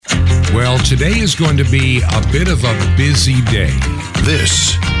Well, today is going to be a bit of a busy day.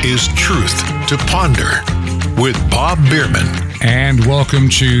 This is Truth to Ponder with Bob Bierman. And welcome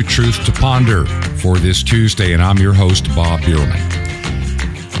to Truth to Ponder for this Tuesday, and I'm your host, Bob Bierman.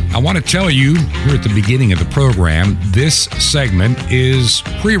 I want to tell you here at the beginning of the program, this segment is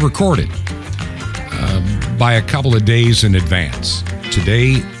pre-recorded by a couple of days in advance.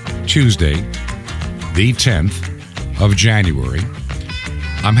 Today, Tuesday, the 10th of January,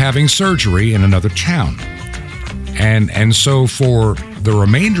 I'm having surgery in another town. And so for the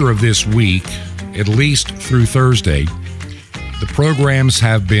remainder of this week, at least through Thursday, the programs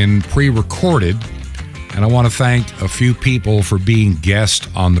have been pre-recorded, and I want to thank a few people for being guests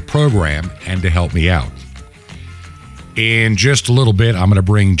on the program and to help me out. In just a little bit, I'm going to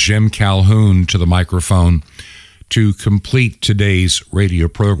bring Jim Calhoun to the microphone to complete today's radio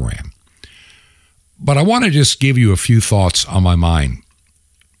program. But I want to just give you a few thoughts on my mind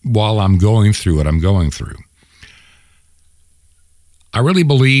while I'm going through what I'm going through. I really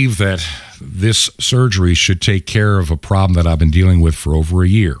believe that this surgery should take care of a problem that I've been dealing with for over a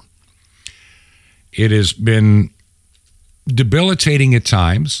year. It has been debilitating at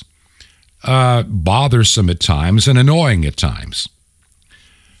times, bothersome at times, and annoying at times.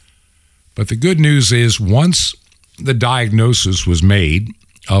 But the good news is once the diagnosis was made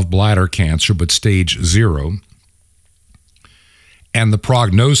of bladder cancer, but stage 0, and the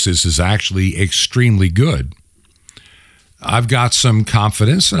prognosis is actually extremely good, I've got some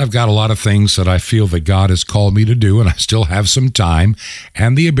confidence, and I've got a lot of things that I feel that God has called me to do, and I still have some time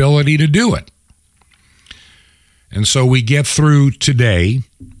and the ability to do it. And so we get through today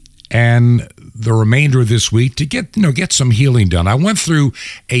and the remainder of this week to get some healing done. I went through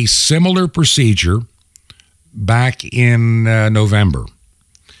a similar procedure back in November,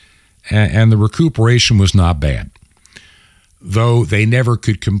 and the recuperation was not bad. Though they never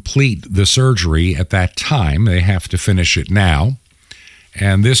could complete the surgery at that time, they have to finish it now.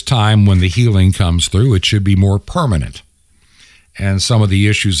 And this time, when the healing comes through, it should be more permanent. And some of the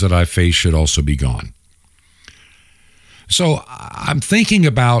issues that I face should also be gone. So I'm thinking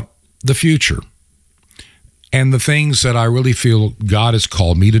about the future and the things that I really feel God has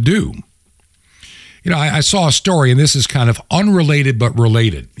called me to do. You know, I saw a story, and this is kind of unrelated but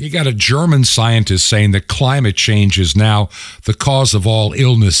related. You got a German scientist saying that climate change is now the cause of all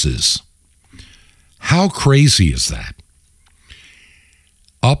illnesses. How crazy is that?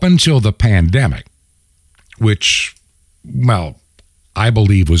 Up until the pandemic, which, well, I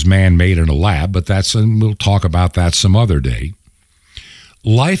believe was man-made in a lab, but we'll talk about that some other day.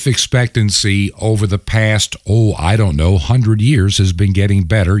 Life expectancy over the past, 100 years has been getting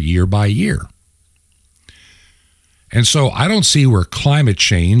better year by year. And so I don't see where climate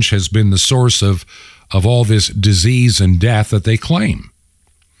change has been the source of all this disease and death that they claim.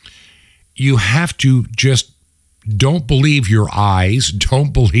 You have to just don't believe your eyes,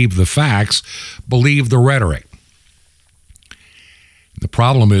 don't believe the facts, believe the rhetoric. The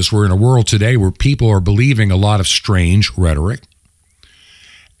problem is we're in a world today where people are believing a lot of strange rhetoric,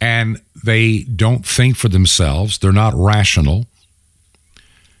 and they don't think for themselves. They're not rational.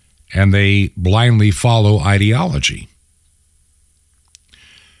 And they blindly follow ideology.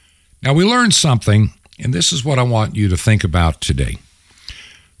 Now, we learned something, and this is what I want you to think about today.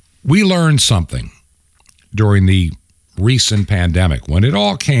 We learned something during the recent pandemic when it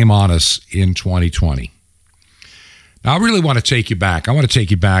all came on us in 2020. Now, I really want to take you back. I want to take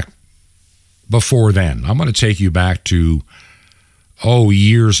you back before then. I'm going to take you back to,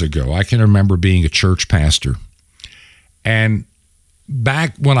 years ago. I can remember being a church pastor. And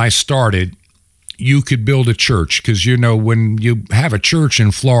back when I started, you could build a church because, when you have a church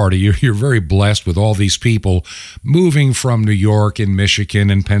in Florida, you're very blessed with all these people moving from New York and Michigan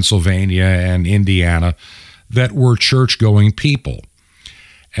and Pennsylvania and Indiana that were church-going people.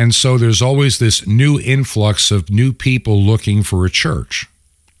 And so there's always this new influx of new people looking for a church.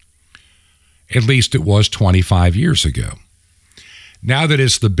 At least it was 25 years ago. Now that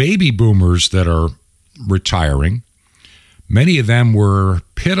it's the baby boomers that are retiring, many of them were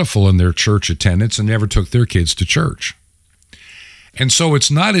pitiful in their church attendance and never took their kids to church. And so it's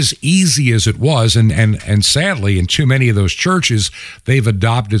not as easy as it was, and sadly, in too many of those churches, they've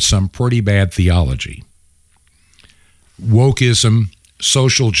adopted some pretty bad theology. Wokeism,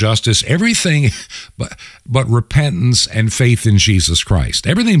 social justice, everything but repentance and faith in Jesus Christ.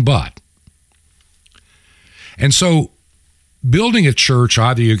 Everything but. And so building a church,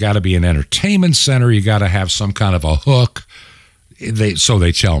 either you got to be an entertainment center, you got to have some kind of a hook, so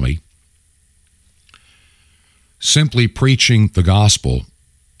they tell me. Simply preaching the gospel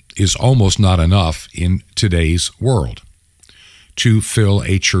is almost not enough in today's world. to fill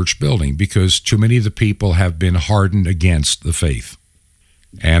a church building because too many of the people have been hardened against the faith.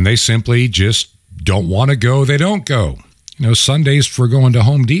 And they simply just don't want to go. They don't go. Sundays for going to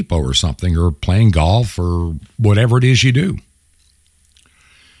Home Depot or something, or playing golf, or whatever it is you do.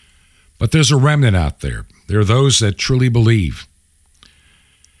 But there's a remnant out there. There are those that truly believe.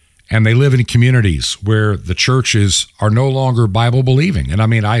 And they live in communities where the churches are no longer Bible believing. And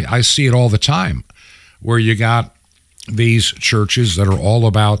I see it all the time, where you got these churches that are all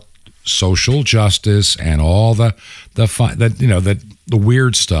about social justice and all the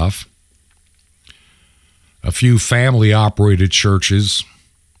weird stuff. A few family-operated churches.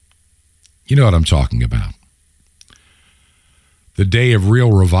 You know what I'm talking about. The day of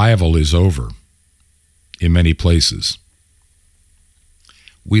real revival is over in many places.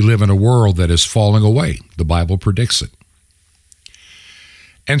 We live in a world that is falling away. The Bible predicts it.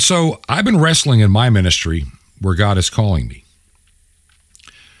 And so I've been wrestling in my ministry where God is calling me.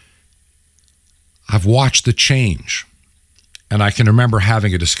 I've watched the change. And I can remember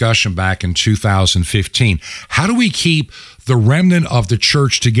having a discussion back in 2015. How do we keep the remnant of the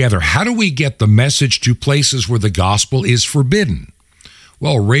church together? How do we get the message to places where the gospel is forbidden?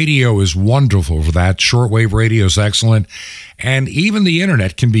 Well, radio is wonderful for that. Shortwave radio is excellent. And even the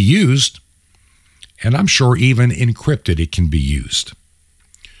internet can be used, and I'm sure even encrypted it can be used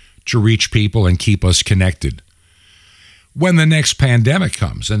to reach people and keep us connected. When the next pandemic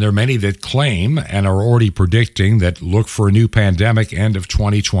comes, and there are many that claim and are already predicting that look for a new pandemic end of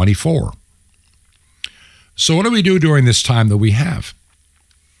 2024. So what do we do during this time that we have?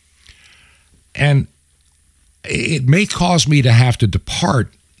 And it may cause me to have to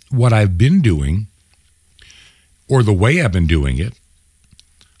depart what I've been doing or the way I've been doing it.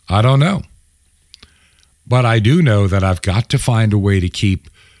 I don't know. But I do know that I've got to find a way to keep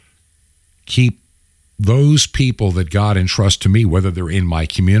those people that God entrusts to me, whether they're in my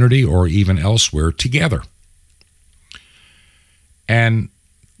community or even elsewhere, together. And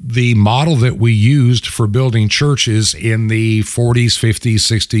the model that we used for building churches in the 40s, 50s,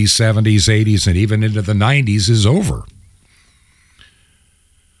 60s, 70s, 80s, and even into the 90s is over.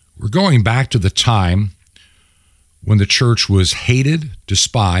 We're going back to the time when the church was hated,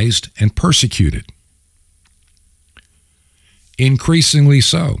 despised, and persecuted. Increasingly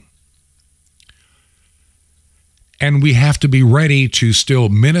so. And we have to be ready to still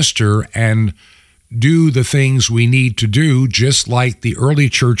minister and do the things we need to do, just like the early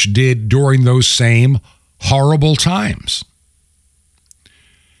church did during those same horrible times.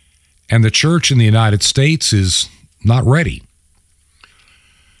 And the church in the United States is not ready.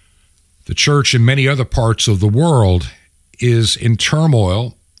 The church in many other parts of the world is in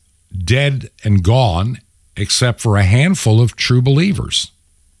turmoil, dead and gone, except for a handful of true believers.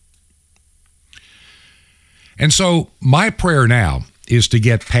 And so my prayer now is to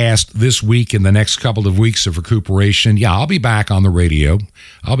get past this week and the next couple of weeks of recuperation. Yeah, I'll be back on the radio.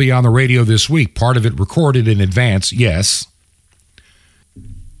 I'll be on the radio this week, part of it recorded in advance, yes.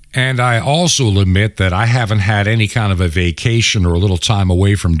 And I also will admit that I haven't had any kind of a vacation or a little time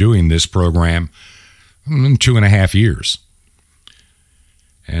away from doing this program in 2.5 years.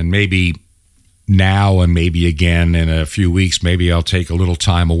 And maybe now and maybe again in a few weeks, maybe I'll take a little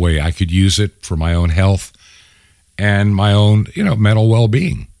time away. I could use it for my own health and my own, mental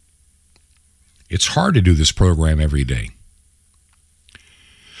well-being. It's hard to do this program every day.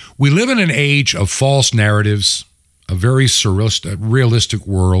 We live in an age of false narratives, a very surrealistic, realistic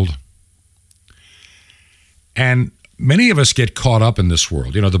world. And many of us get caught up in this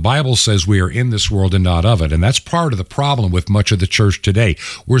world. The Bible says we are in this world and not of it. And that's part of the problem with much of the church today.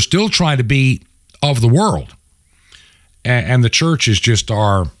 We're still trying to be of the world. And the church is just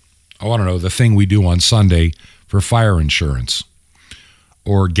the thing we do on Sunday for fire insurance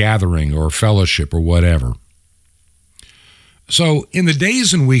or gathering or fellowship or whatever. So in the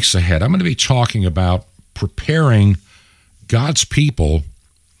days and weeks ahead, I'm going to be talking about preparing God's people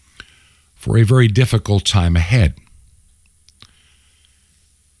for a very difficult time ahead.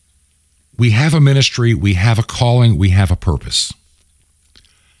 We have a ministry, we have a calling, we have a purpose.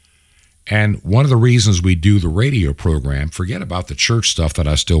 And one of the reasons we do the radio program, forget about the church stuff that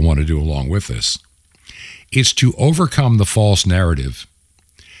I still want to do along with this, is to overcome the false narrative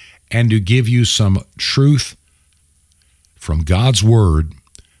and to give you some truth from God's word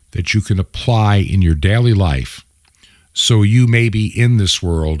that you can apply in your daily life so you may be in this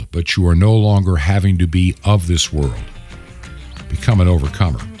world, but you are no longer having to be of this world. Become an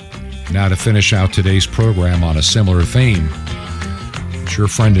overcomer. Now to finish out today's program on a similar theme, it's your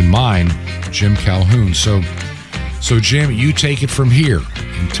friend and mine, Jim Calhoun. So Jim, you take it from here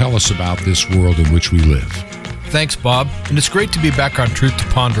and tell us about this world in which we live. Thanks, Bob, and it's great to be back on Truth to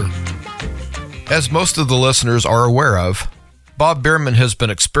Ponder. As most of the listeners are aware of, Bob Bierman has been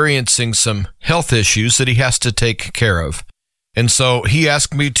experiencing some health issues that he has to take care of. And so he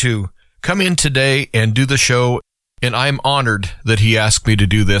asked me to come in today and do the show, and I'm honored that he asked me to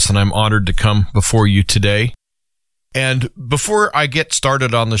do this, and I'm honored to come before you today. And before I get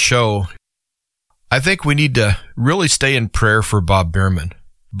started on the show, I think we need to really stay in prayer for Bob Bierman.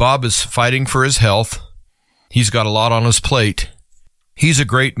 Bob is fighting for his health. He's got a lot on his plate. He's a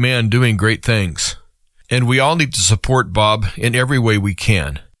great man doing great things. And we all need to support Bob in every way we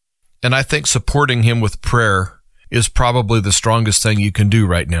can. And I think supporting him with prayer is probably the strongest thing you can do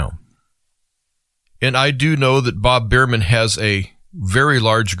right now. And I do know that Bob Bierman has a very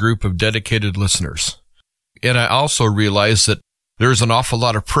large group of dedicated listeners. And I also realize that there's an awful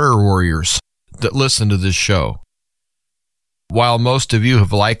lot of prayer warriors that listen to this show. While most of you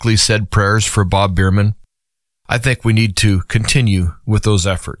have likely said prayers for Bob Bierman, I think we need to continue with those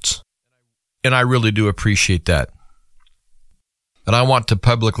efforts. And I really do appreciate that. And I want to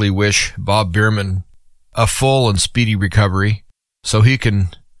publicly wish Bob Bierman a full and speedy recovery so he can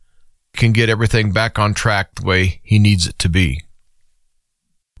get everything back on track the way he needs it to be.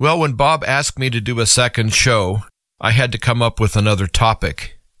 Well, when Bob asked me to do a second show, I had to come up with another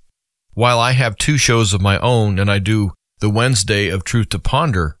topic. While I have 2 shows of my own and I do the Wednesday of Truth to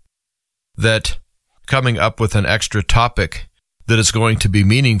Ponder, that coming up with an extra topic that is going to be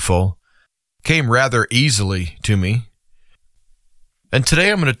meaningful came rather easily to me. And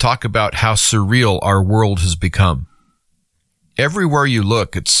today I'm going to talk about how surreal our world has become. Everywhere you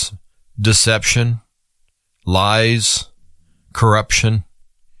look, it's deception, lies, corruption.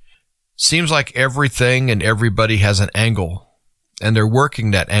 Seems like everything and everybody has an angle, and they're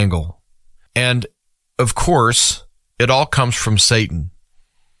working that angle. And, of course, it all comes from Satan.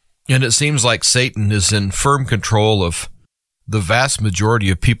 And it seems like Satan is in firm control of the vast majority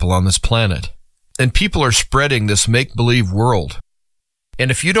of people on this planet. And people are spreading this make-believe world.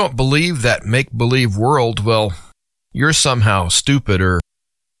 And if you don't believe that make-believe world, well, you're somehow stupid or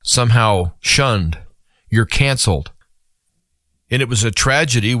somehow shunned. You're canceled. And it was a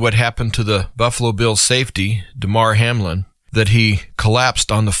tragedy what happened to the Buffalo Bills safety, Damar Hamlin, that he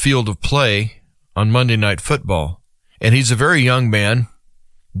collapsed on the field of play on Monday Night Football. And he's a very young man,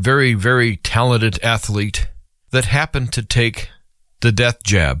 very, very talented athlete that happened to take the death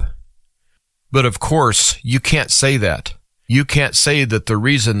jab. But of course, you can't say that. You can't say that the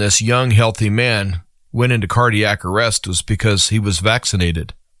reason this young, healthy man went into cardiac arrest was because he was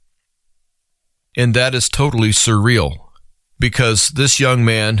vaccinated. And that is totally surreal, because this young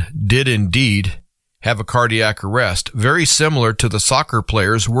man did indeed have a cardiac arrest, very similar to the soccer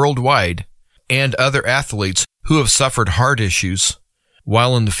players worldwide and other athletes who have suffered heart issues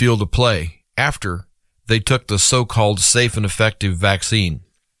while in the field of play after they took the so-called safe and effective vaccine.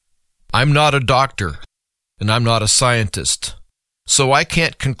 I'm not a doctor, and I'm not a scientist, so I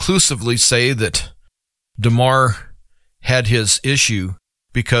can't conclusively say that Damar had his issue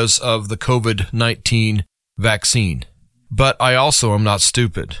because of the COVID-19 vaccine. But I also am not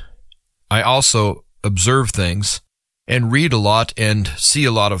stupid. I also observe things and read a lot and see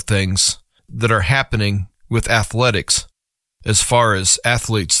a lot of things that are happening with athletics as far as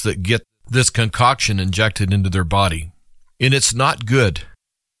athletes that get this concoction injected into their body. And it's not good.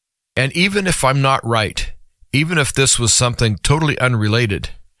 And even if I'm not right, even if this was something totally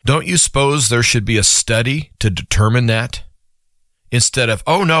unrelated, don't you suppose there should be a study to determine that? Instead of,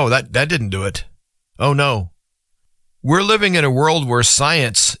 oh no, that didn't do it. Oh no. We're living in a world where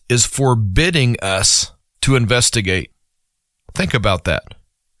science is forbidding us to investigate. Think about that.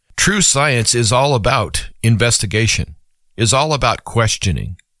 True science is all about investigation, is all about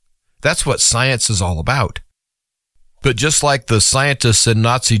questioning. That's what science is all about. But just like the scientists in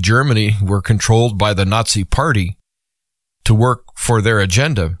Nazi Germany were controlled by the Nazi Party to work for their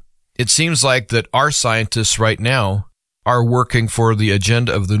agenda, it seems like that our scientists right now are working for the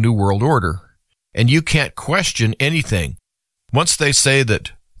agenda of the New World Order. And you can't question anything. Once they say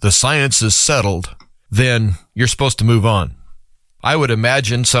that the science is settled, then you're supposed to move on. I would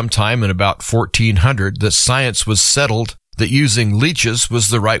imagine sometime in about 1400 that science was settled that using leeches was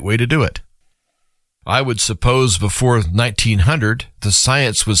the right way to do it. I would suppose before 1900 the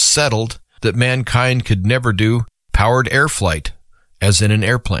science was settled that mankind could never do powered air flight, as in an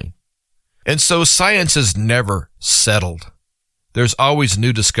airplane. And so science is never settled. There's always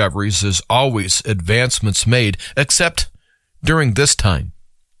new discoveries, there's always advancements made, except during this time.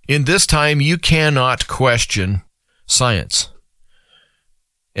 In this time, you cannot question science.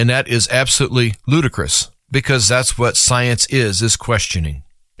 And that is absolutely ludicrous, because that's what science is questioning.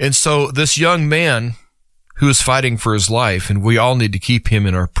 And so this young man who is fighting for his life, and we all need to keep him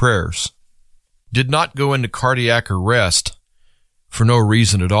in our prayers. Did not go into cardiac arrest for no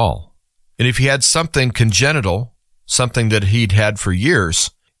reason at all. And if he had something congenital, something that he'd had for years,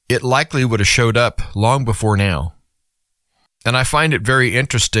 it likely would have showed up long before now. And I find it very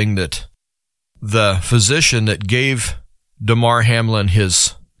interesting that the physician that gave Damar Hamlin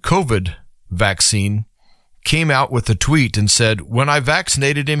his COVID vaccine came out with a tweet and said, when I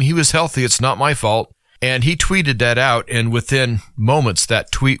vaccinated him, he was healthy. It's not my fault. And he tweeted that out, and within moments,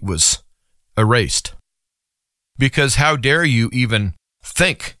 that tweet was erased. Because how dare you even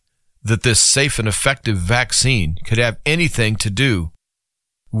think that this safe and effective vaccine could have anything to do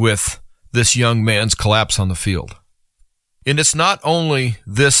with this young man's collapse on the field? And it's not only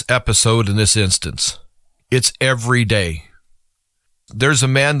this episode in this instance. It's every day. There's a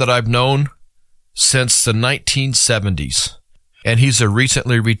man that I've known since the 1970s, and he's a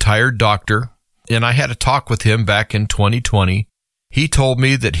recently retired doctor, and I had a talk with him back in 2020. He told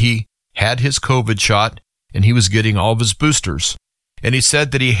me that he had his COVID shot, and he was getting all of his boosters. And he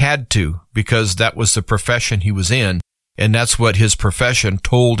said that he had to because that was the profession he was in, and that's what his profession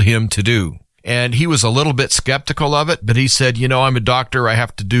told him to do. And he was a little bit skeptical of it, but he said, you know, I'm a doctor. I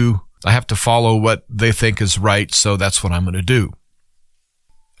have to follow what they think is right, so that's what I'm going to do.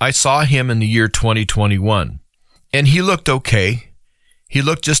 I saw him in the year 2021, and he looked okay. He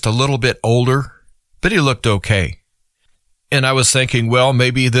looked just a little bit older, but he looked okay. And I was thinking, well,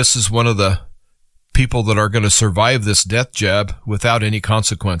 maybe this is one of the people that are going to survive this death jab without any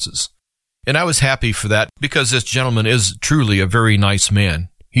consequences. And I was happy for that because this gentleman is truly a very nice man.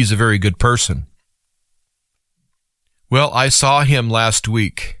 He's a very good person. Well, I saw him last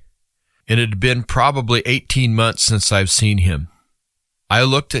week, and it had been probably 18 months since I've seen him. I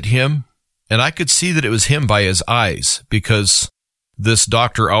looked at him, and I could see that it was him by his eyes, because this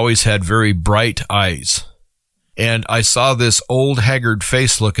doctor always had very bright eyes. And I saw this old, haggard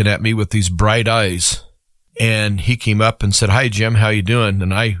face looking at me with these bright eyes. And he came up and said, "Hi, Jim, how you doing?"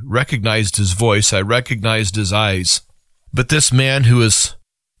 And I recognized his voice. I recognized his eyes. But this man who is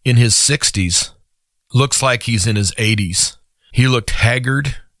in his 60s looks like he's in his 80s. He looked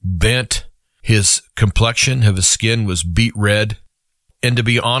haggard, bent. His complexion of his skin was beet red. And to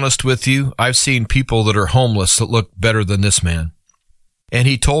be honest with you, I've seen people that are homeless that look better than this man. And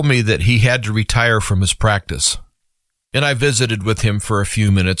he told me that he had to retire from his practice. And I visited with him for a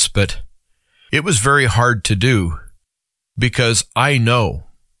few minutes, but it was very hard to do because I know,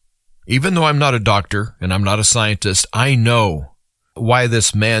 even though I'm not a doctor and I'm not a scientist, I know why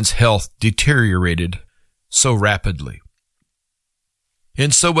this man's health deteriorated so rapidly.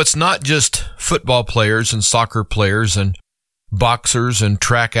 And so it's not just football players and soccer players and boxers and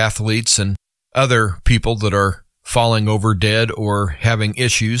track athletes and other people that are falling over dead or having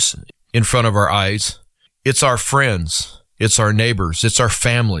issues in front of our eyes. It's our friends, it's our neighbors, it's our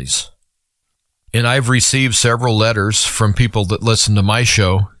families. And I've received several letters from people that listen to my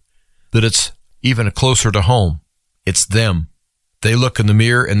show that it's even closer to home. It's them. They look in the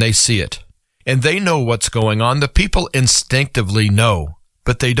mirror and they see it. And they know what's going on. The people instinctively know,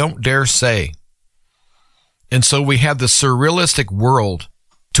 but they don't dare say. And so we have this surrealistic world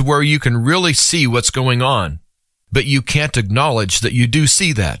to where you can really see what's going on, but you can't acknowledge that you do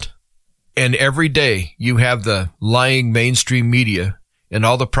see that. And every day you have the lying mainstream media and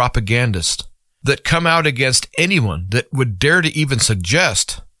all the propagandists that come out against anyone that would dare to even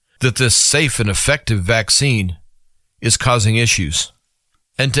suggest that this safe and effective vaccine is causing issues.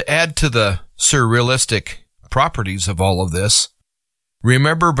 And to add to the surrealistic properties of all of this,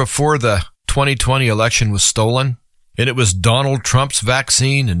 remember before the 2020 election was stolen and it was Donald Trump's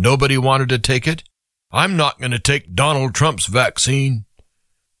vaccine and nobody wanted to take it? I'm not going to take Donald Trump's vaccine.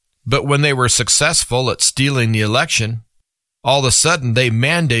 But when they were successful at stealing the election, all of a sudden they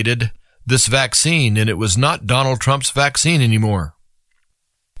mandated this vaccine, and it was not Donald Trump's vaccine anymore.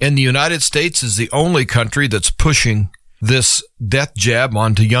 And the United States is the only country that's pushing this death jab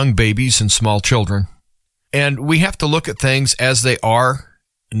onto young babies and small children. And we have to look at things as they are,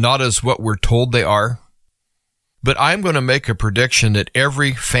 not as what we're told they are. But I'm going to make a prediction that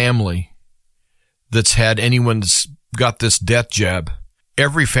every family that's had anyone that's got this death jab,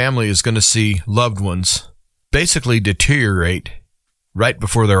 every family is going to see loved ones basically deteriorate right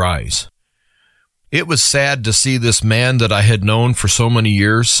before their eyes. It was sad to see this man that I had known for so many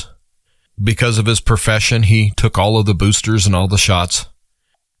years. Because of his profession, he took all of the boosters and all the shots.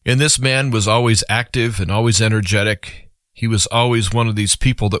 And this man was always active and always energetic. He was always one of these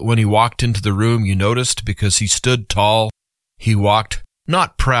people that when he walked into the room, you noticed because he stood tall. He walked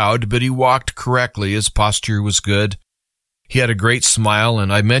not proud, but he walked correctly. His posture was good. He had a great smile,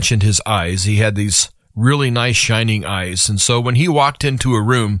 and I mentioned his eyes. He had these really nice shining eyes. And so when he walked into a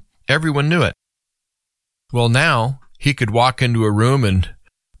room, everyone knew it. Well, now he could walk into a room and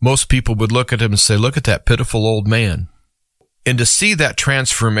most people would look at him and say, look at that pitiful old man. And to see that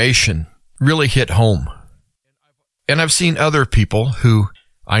transformation really hit home. And I've seen other people who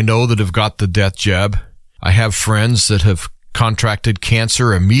I know that have got the death jab. I have friends that have contracted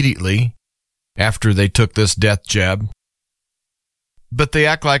cancer immediately after they took this death jab. But they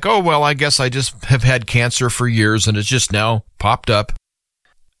act like, oh, well, I guess I just have had cancer for years and it's just now popped up.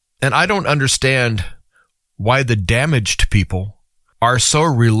 And I don't understand why the damaged people are so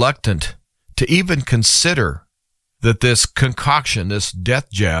reluctant to even consider that this concoction, this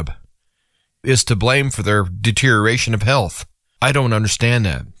death jab, is to blame for their deterioration of health. I don't understand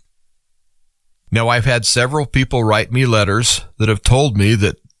that. Now, I've had several people write me letters that have told me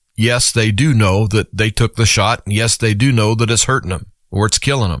that, yes, they do know that they took the shot, and yes, they do know that it's hurting them or it's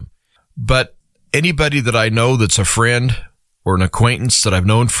killing them. But anybody that I know that's a friend or an acquaintance that I've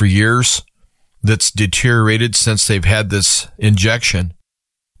known for years that's deteriorated since they've had this injection,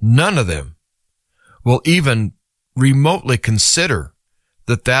 none of them will even remotely consider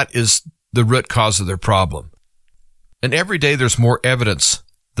that that is the root cause of their problem. And every day there's more evidence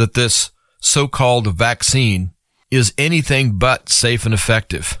that this so-called vaccine is anything but safe and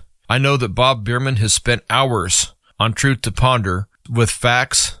effective. I know that Bob Bierman has spent hours on Truth to Ponder with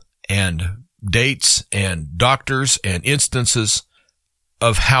facts and dates and doctors and instances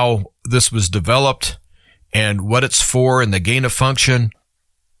of how this was developed and what it's for and the gain of function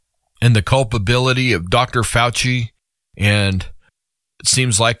and the culpability of Dr. Fauci and it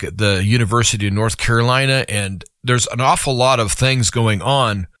seems like at the University of North Carolina, and there's an awful lot of things going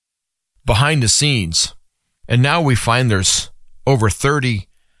on behind the scenes. And now we find there's over 30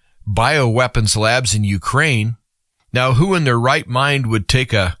 bioweapons labs in Ukraine. Now, who in their right mind would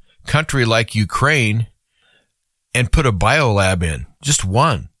take a country like Ukraine and put a biolab in? Just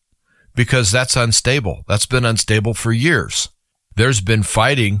one. Because that's unstable. That's been unstable for years. There's been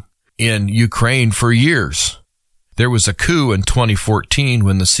fighting in Ukraine for years. There was a coup in 2014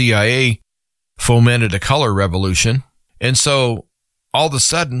 when the CIA fomented a color revolution. And so all of a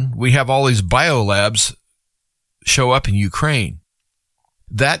sudden we have all these biolabs show up in Ukraine.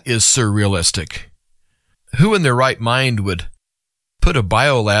 That is surrealistic. Who in their right mind would put a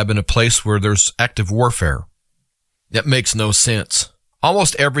biolab in a place where there's active warfare? That makes no sense.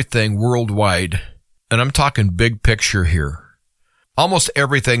 Almost everything worldwide, and I'm talking big picture here, almost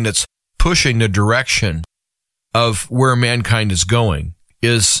everything that's pushing the direction of where mankind is going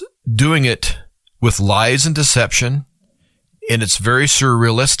is doing it with lies and deception, and it's very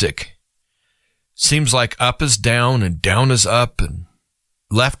surrealistic. Seems like up is down and down is up and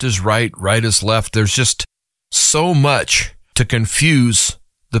left is right, right is left. There's just so much to confuse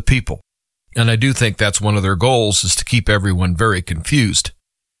the people. And I do think that's one of their goals is to keep everyone very confused.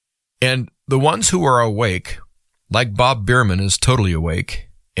 And the ones who are awake, like Bob Bierman is totally awake,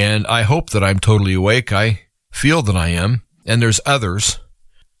 and I hope that I'm totally awake. I feel that I am, and there's others,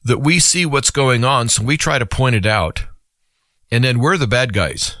 that we see what's going on, so we try to point it out. And then we're the bad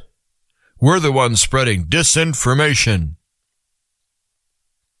guys. We're the ones spreading disinformation.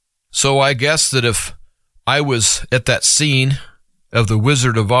 So I guess that if I was at that scene of The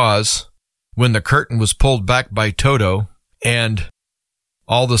Wizard of Oz, when the curtain was pulled back by Toto, and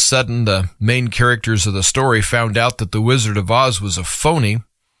all of a sudden the main characters of the story found out that The Wizard of Oz was a phony,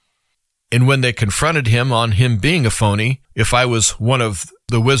 and when they confronted him on him being a phony, if I was one of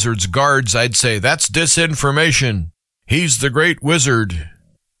the wizard's guards, I'd say, that's disinformation. He's the great wizard.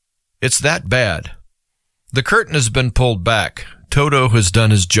 It's that bad. The curtain has been pulled back. Toto has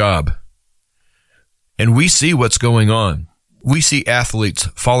done his job. And we see what's going on. We see athletes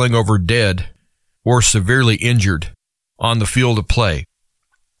falling over dead or severely injured on the field of play.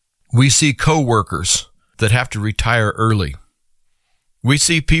 We see co-workers that have to retire early. We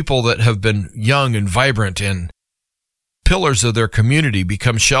see people that have been young and vibrant and pillars of their community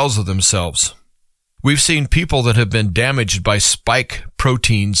become shells of themselves. We've seen people that have been damaged by spike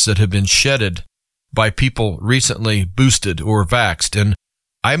proteins that have been shedded by people recently boosted or vaxxed, and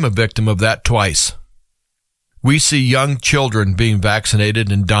I'm a victim of that twice. We see young children being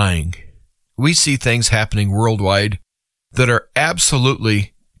vaccinated and dying. We see things happening worldwide that are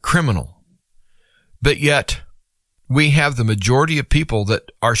absolutely criminal. But yet, we have the majority of people that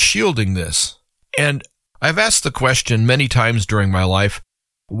are shielding this. And I've asked the question many times during my life,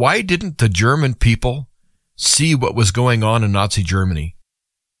 why didn't the German people see what was going on in Nazi Germany?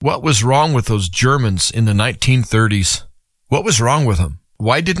 What was wrong with those Germans in the 1930s? What was wrong with them?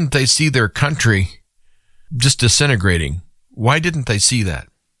 Why didn't they see their country just disintegrating? Why didn't they see that?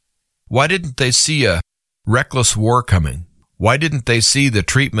 Why didn't they see a reckless war coming? Why didn't they see the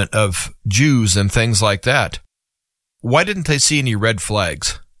treatment of Jews and things like that? Why didn't they see any red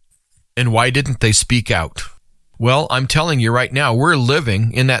flags? And why didn't they speak out? Well, I'm telling you right now, we're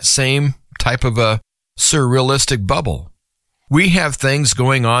living in that same type of a surrealistic bubble. We have things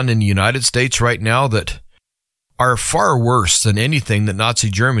going on in the United States right now that are far worse than anything that Nazi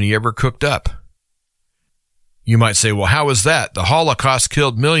Germany ever cooked up. You might say, well, how is that? The Holocaust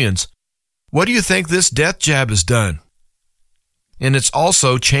killed millions. What do you think this death jab has done? And it's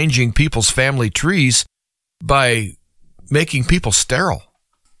also changing people's family trees by making people sterile.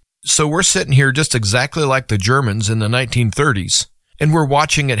 So we're sitting here just exactly like the Germans in the 1930s, and we're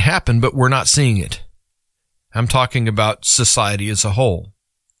watching it happen, but we're not seeing it. I'm talking about society as a whole,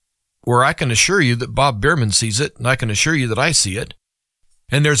 where I can assure you that Bob Bierman sees it, and I can assure you that I see it,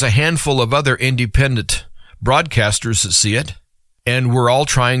 and there's a handful of other independent broadcasters that see it, and we're all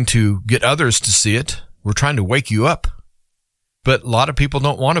trying to get others to see it. We're trying to wake you up. But a lot of people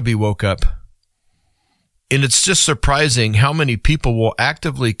don't want to be woke up. And it's just surprising how many people will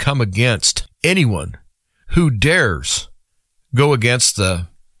actively come against anyone who dares go against the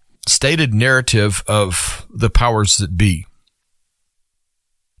stated narrative of the powers that be.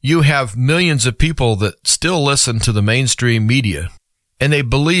 You have millions of people that still listen to the mainstream media, and they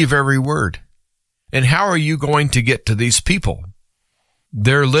believe every word. And how are you going to get to these people?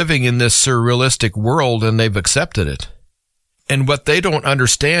 They're living in this surrealistic world, and they've accepted it. And what they don't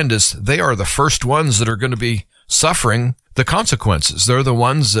understand is they are the first ones that are going to be suffering the consequences. They're the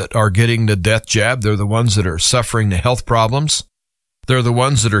ones that are getting the death jab. They're the ones that are suffering the health problems. They're the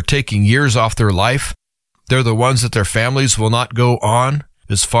ones that are taking years off their life. They're the ones that their families will not go on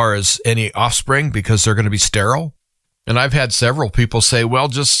as far as any offspring because they're going to be sterile. And I've had several people say, well,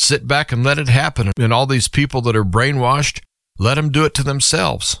 just sit back and let it happen. And all these people that are brainwashed, let them do it to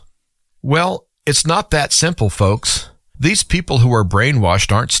themselves. Well, it's not that simple, folks. These people who are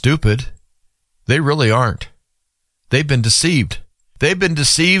brainwashed aren't stupid. They really aren't. They've been deceived. They've been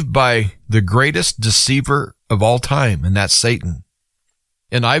deceived by the greatest deceiver of all time, and that's Satan.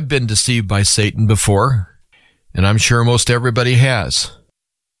 And I've been deceived by Satan before, and I'm sure most everybody has.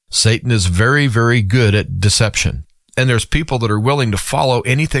 Satan is very, very good at deception. And there's people that are willing to follow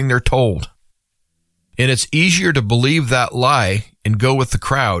anything they're told. And it's easier to believe that lie and go with the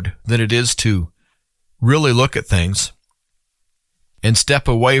crowd than it is to really look at things and step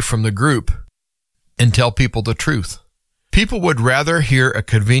away from the group and tell people the truth. People would rather hear a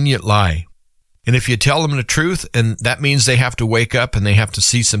convenient lie. And if you tell them the truth, and that means they have to wake up and they have to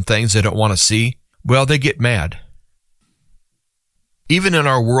see some things they don't want to see, well, they get mad. Even in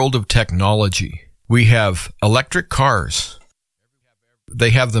our world of technology, we have electric cars. They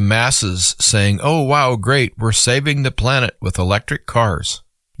have the masses saying, oh, wow, great, we're saving the planet with electric cars.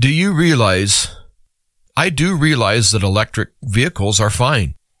 Do you realize, I do realize that electric vehicles are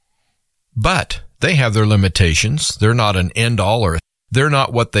fine, but they have their limitations. They're not an end-all, or they're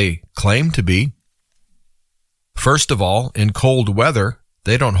not what they claim to be. First of all, in cold weather,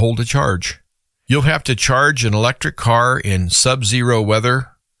 they don't hold a charge. You'll have to charge an electric car in sub-zero weather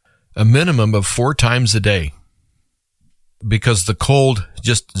a minimum of 4 times a day because the cold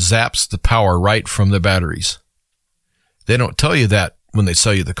just zaps the power right from the batteries. They don't tell you that when they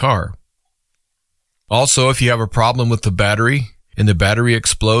sell you the car. Also, if you have a problem with the battery and the battery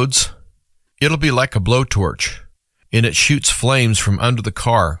explodes, it'll be like a blowtorch, and it shoots flames from under the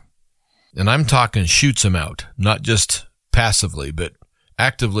car. And I'm talking shoots them out, not just passively, but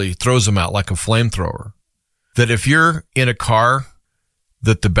actively throws them out like a flamethrower. That if you're in a car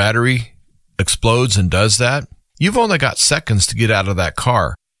that the battery explodes and does that, you've only got seconds to get out of that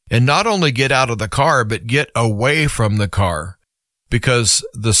car. And not only get out of the car, but get away from the car, because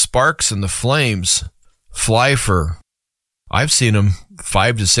the sparks and the flames fly for, I've seen them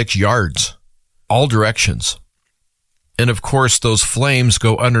 5 to 6 yards, all directions. And of course, those flames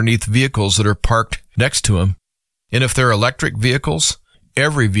go underneath vehicles that are parked next to them. And if they're electric vehicles,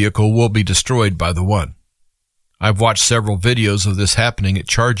 every vehicle will be destroyed by the one. I've watched several videos of this happening at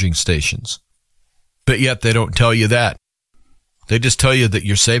charging stations. But yet they don't tell you that. They just tell you that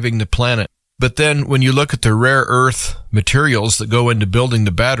you're saving the planet. But then when you look at the rare earth materials that go into building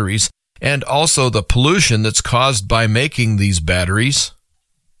the batteries, and also the pollution that's caused by making these batteries,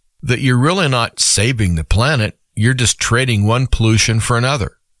 that you're really not saving the planet. You're just trading one pollution for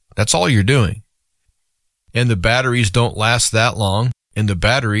another. That's all you're doing. And the batteries don't last that long, and the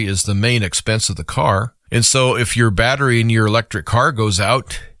battery is the main expense of the car. And so if your battery in your electric car goes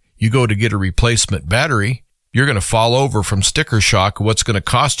out, you go to get a replacement battery, you're going to fall over from sticker shock of what's going to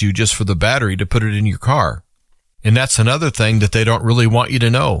cost you just for the battery to put it in your car. And that's another thing that they don't really want you to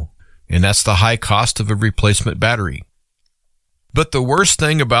know, and that's the high cost of a replacement battery. But the worst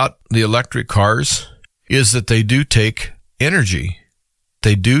thing about the electric cars is that they do take energy.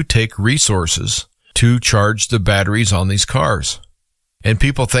 They do take resources to charge the batteries on these cars. And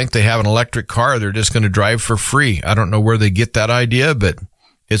people think they have an electric car, they're just going to drive for free. I don't know where they get that idea, but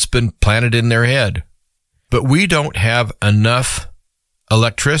it's been planted in their head. But we don't have enough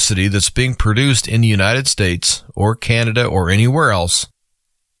electricity that's being produced in the United States or Canada or anywhere else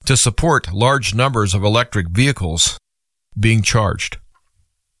to support large numbers of electric vehicles being charged.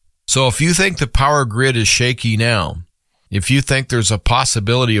 So if you think the power grid is shaky now, if you think there's a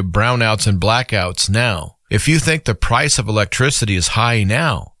possibility of brownouts and blackouts now, if you think the price of electricity is high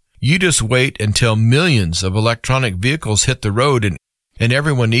now, you just wait until millions of electronic vehicles hit the road and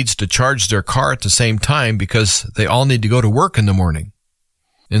everyone needs to charge their car at the same time because they all need to go to work in the morning.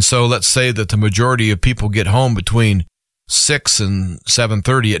 And so let's say that the majority of people get home between 6 and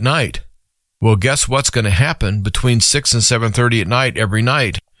 7:30 at night. Well, guess what's going to happen between 6 and 7:30 at night every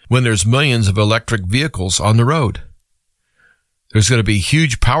night when there's millions of electric vehicles on the road? There's going to be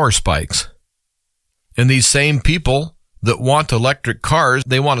huge power spikes. And these same people that want electric cars,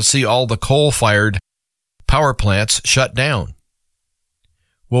 they want to see all the coal-fired power plants shut down.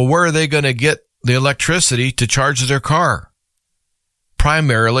 Well, where are they going to get the electricity to charge their car?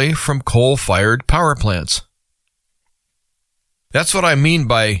 Primarily from coal-fired power plants. That's what I mean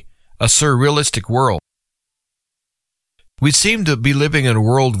by a surrealistic world. We seem to be living in a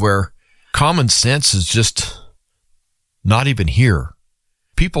world where common sense is just not even here.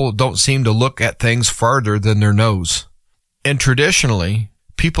 People don't seem to look at things farther than their nose. And traditionally,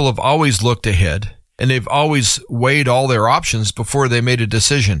 people have always looked ahead, and they've always weighed all their options before they made a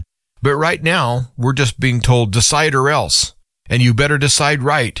decision. But right now, we're just being told, decide or else. And you better decide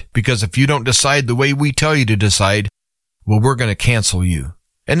right, because if you don't decide the way we tell you to decide, well, we're going to cancel you.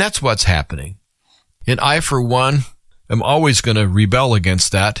 And that's what's happening. And I, for one, am always going to rebel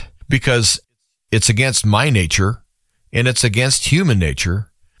against that, because it's against my nature, and it's against human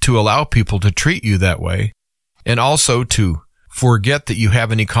nature to allow people to treat you that way, and also to forget that you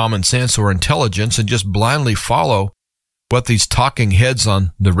have any common sense or intelligence and just blindly follow what these talking heads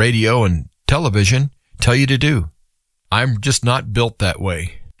on the radio and television tell you to do. I'm just not built that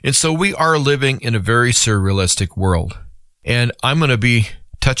way. And so we are living in a very surrealistic world. And I'm going to be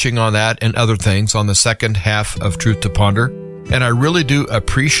touching on that and other things on the second half of Truth to Ponder. And I really do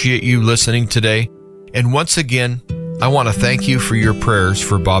appreciate you listening today. And once again, I want to thank you for your prayers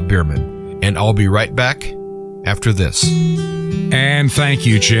for Bob Bierman. And I'll be right back after this. And thank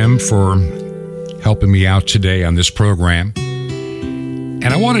you, Jim, for helping me out today on this program. And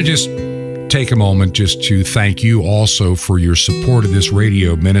I want to just take a moment just to thank you also for your support of this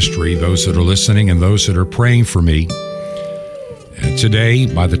radio ministry, those that are listening and those that are praying for me. And today,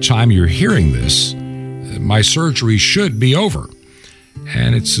 by the time you're hearing this, my surgery should be over.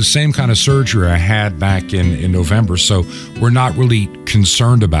 And it's the same kind of surgery I had back in November, so we're not really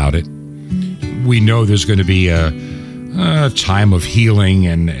concerned about it. We know there's going to be a time of healing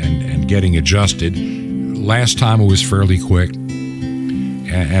and getting adjusted. Last time it was fairly quick,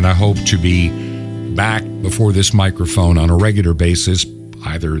 and I hope to be back before this microphone on a regular basis,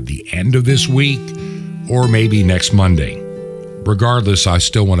 either the end of this week or maybe next Monday. Regardless, I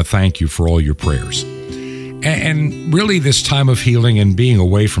still want to thank you for all your prayers. And really, this time of healing and being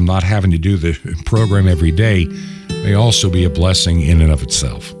away from not having to do the program every day may also be a blessing in and of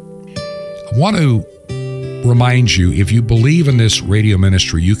itself. I want to remind you, if you believe in this radio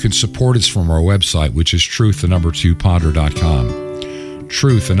ministry, you can support us from our website, which is truth2ponder.com.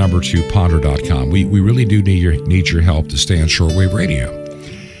 Truth2ponder.com. We really do need your help to stay on shortwave radio.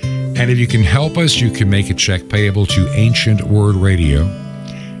 And if you can help us, you can make a check payable to Ancient Word Radio.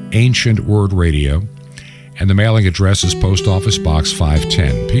 Ancient Word Radio. And the mailing address is Post Office Box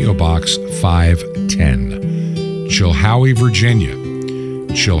 510, P.O. Box 510, Chilhowie, Virginia.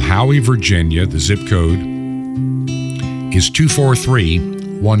 Chilhowie, Virginia, the zip code is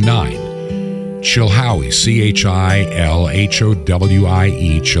 24319. Chilhowie,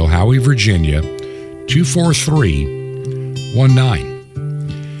 Chilhowie, Chilhowie, Virginia, 24319.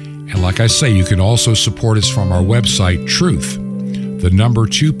 And like I say, you can also support us from our website,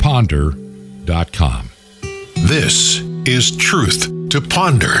 Truth2ponder.com. This is Truth to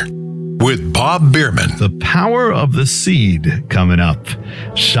Ponder with Bob Bierman. The power of the seed coming up.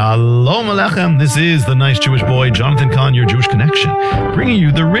 Shalom Aleichem. This is the nice Jewish boy, Jonathan Kahn, your Jewish connection, bringing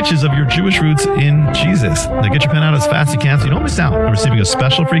you the riches of your Jewish roots in Jesus. Now get your pen out as fast as you can so you don't miss out on receiving a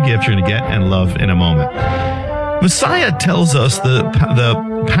special free gift you're going to get and love in a moment. Messiah tells us the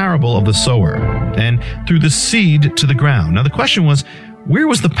parable of the sower and threw the seed to the ground. Now the question was, Where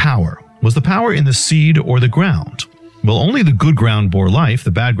was the power? Was the power in the seed or the ground? Well, only the good ground bore life, the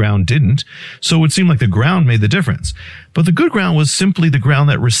bad ground didn't, so it would seem like the ground made the difference. But the good ground was simply the ground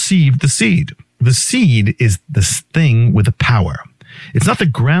that received the seed. The seed is this thing with the power. It's not the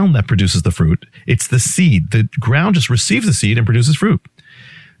ground that produces the fruit, it's the seed. The ground just receives the seed and produces fruit.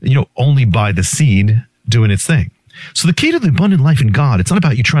 Only by the seed doing its thing. So the key to the abundant life in God, it's not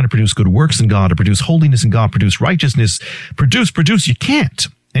about you trying to produce good works in God or produce holiness in God, produce righteousness, produce. You can't.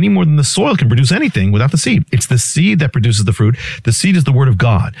 Any more than the soil can produce anything without the seed. It's the seed that produces the fruit. The seed is the word of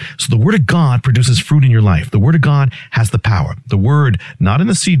God. So the word of God produces fruit in your life. The word of God has the power. The word, not in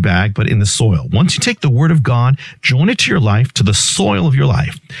the seed bag, but in the soil. Once you take the word of God, join it to your life, to the soil of your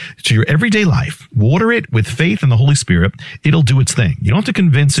life, to your everyday life, water it with faith in the Holy Spirit, it'll do its thing. You don't have to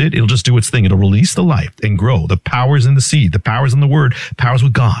convince it. It'll just do its thing. It'll release the life and grow. The power's in the seed. The power's in the word. Power's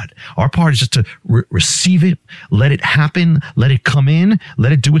with God. Our part is just to receive it, let it happen, let it come in,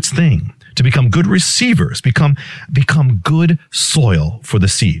 let it do its thing, to become good receivers, become good soil for the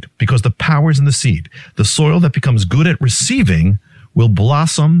seed, because the power is in the seed. The soil that becomes good at receiving will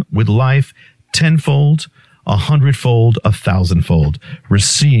blossom with life tenfold, 100-fold, 1,000-fold.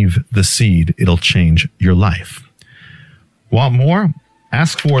 Receive the seed. It'll change your life. Want more?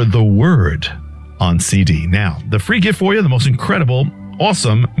 Ask for the Word on CD. Now, the free gift for you, the most incredible,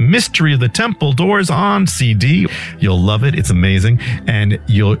 awesome Mystery of the Temple Doors on CD. You'll love it. It's amazing. And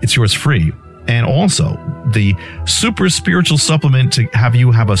it's yours free. And also the super spiritual supplement to have you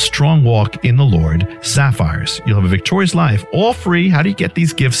have a strong walk in the Lord, Sapphires. You'll have a victorious life, all free. How do you get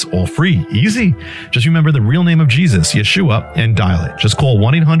these gifts all free? Easy. Just remember the real name of Jesus, Yeshua, and dial it. Just call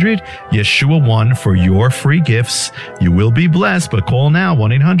 1-800-YESHUA-1 for your free gifts. You will be blessed, but call now,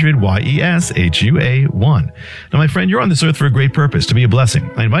 1-800-YESHUA-1. Now, my friend, you're on this earth for a great purpose, to be a blessing.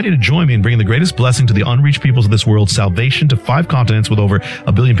 I invite you to join me in bringing the greatest blessing to the unreached peoples of this world, salvation to 5 continents with over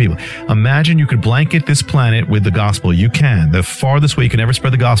 1 billion people. Imagine you could blanket this planet with the gospel. You can. The farthest way you can ever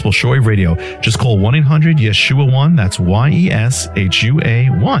spread the gospel, Shorewave Radio. Just call 1-800-YESHUA-1. That's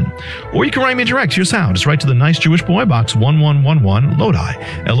YESHUA-1. Or you can write me direct to your sound. Just write to the Nice Jewish Boy, Box 1111,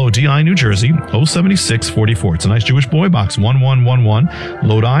 Lodi, Lodi, New Jersey, 07644. It's a Nice Jewish Boy, Box 1111,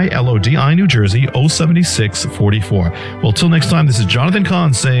 Lodi, Lodi, New Jersey, 07644. Well, till next time, this is Jonathan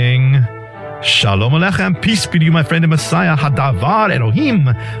Kahn saying, Shalom Aleichem, peace be to you, my friend and Messiah, Hadavar Elohim,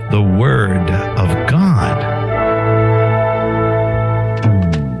 the Word of God.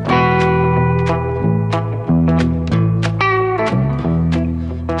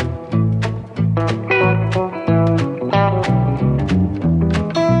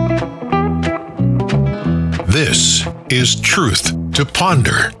 This is Truth to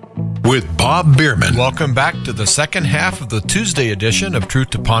Ponder with Bob Bierman. Welcome back to the second half of the Tuesday edition of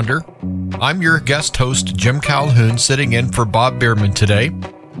Truth to Ponder. I'm your guest host, Jim Calhoun, sitting in for Bob Bierman today.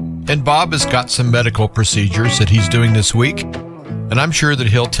 And Bob has got some medical procedures that he's doing this week, and I'm sure that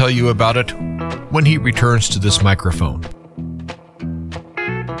he'll tell you about it when he returns to this microphone.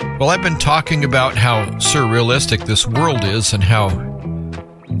 Well, I've been talking about how surrealistic this world is and how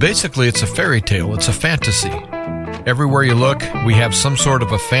basically it's a fairy tale, it's a fantasy. Everywhere you look, we have some sort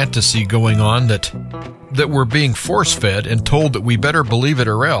of a fantasy going on that we're being force-fed and told that we better believe it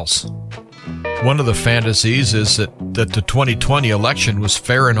or else. One of the fantasies is that the 2020 election was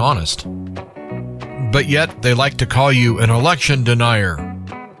fair and honest. But yet, they like to call you an election denier.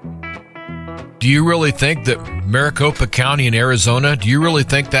 Do you really think that Maricopa County in Arizona, do you really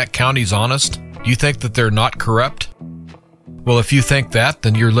think that county's honest? Do you think that they're not corrupt? Well, if you think that,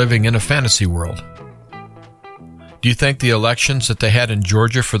 then you're living in a fantasy world. Do you think the elections that they had in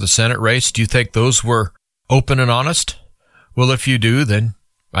Georgia for the Senate race, do you think those were open and honest? Well, if you do, then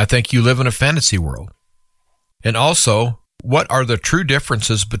I think you live in a fantasy world. And also, what are the true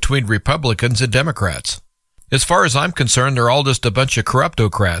differences between Republicans and Democrats? As far as I'm concerned, they're all just a bunch of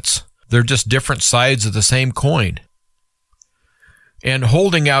corruptocrats. They're just different sides of the same coin. And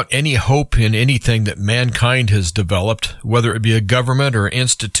holding out any hope in anything that mankind has developed, whether it be a government or an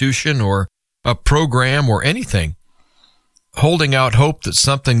institution or a program or anything, holding out hope that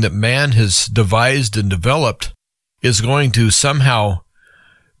something that man has devised and developed is going to somehow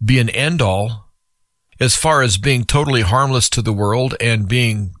be an end-all as far as being totally harmless to the world and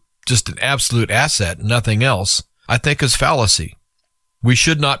being just an absolute asset, nothing else, I think is fallacy. We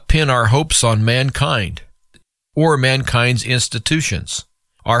should not pin our hopes on mankind or mankind's institutions.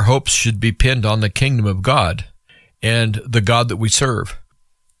 Our hopes should be pinned on the kingdom of God and the God that we serve.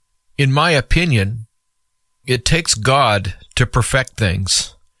 In my opinion, it takes God to perfect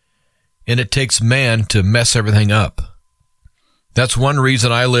things, and it takes man to mess everything up. That's one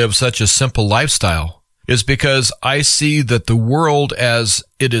reason I live such a simple lifestyle, is because I see that the world as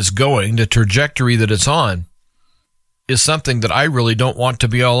it is going, the trajectory that it's on, is something that I really don't want to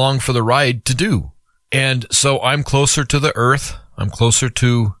be along for the ride to do. And so I'm closer to the earth. I'm closer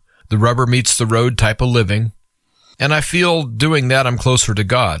to the rubber meets the road type of living. And I feel doing that I'm closer to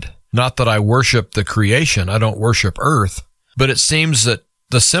God. Not that I worship the creation. I don't worship earth. But it seems that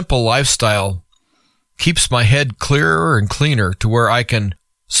the simple lifestyle keeps my head clearer and cleaner to where I can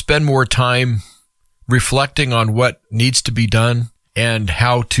spend more time reflecting on what needs to be done and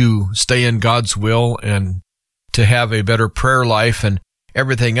how to stay in God's will and to have a better prayer life and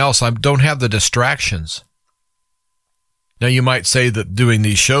everything else. I don't have the distractions. Now, you might say that doing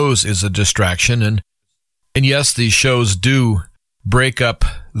these shows is a distraction, and yes, these shows do break up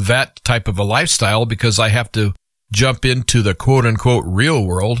that type of a lifestyle because I have to jump into the quote-unquote real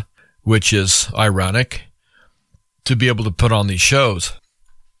world, which is ironic, to be able to put on these shows.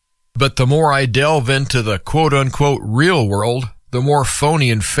 But the more I delve into the quote-unquote real world, the more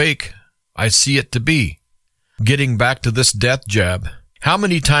phony and fake I see it to be. Getting back to this death jab, how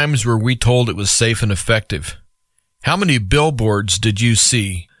many times were we told it was safe and effective? How many billboards did you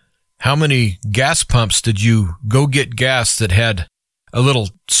see? How many gas pumps did you go get gas that had a little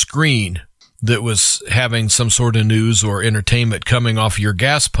screen that was having some sort of news or entertainment coming off your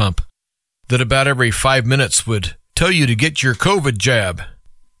gas pump that about every 5 minutes would tell you to get your COVID jab?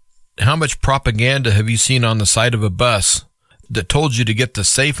 How much propaganda have you seen on the side of a bus that told you to get the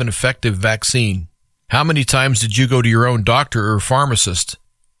safe and effective vaccine? How many times did you go to your own doctor or pharmacist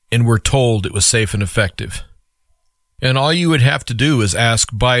and were told it was safe and effective? And all you would have to do is ask,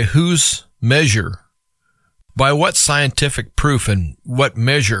 by whose measure, by what scientific proof and what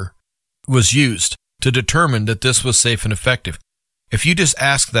measure was used to determine that this was safe and effective? If you just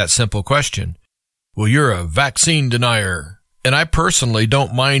ask that simple question, well, you're a vaccine denier. And I personally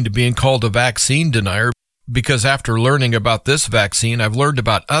don't mind being called a vaccine denier because after learning about this vaccine, I've learned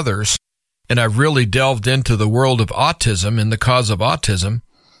about others, and I've really delved into the world of autism and the cause of autism.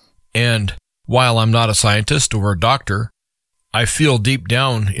 And while I'm not a scientist or a doctor, I feel deep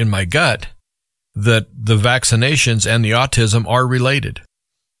down in my gut that the vaccinations and the autism are related.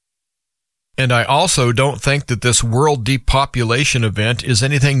 And I also don't think that this world depopulation event is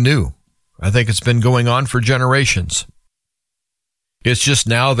anything new. I think it's been going on for generations. It's just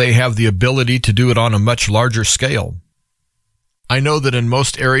now they have the ability to do it on a much larger scale. I know that in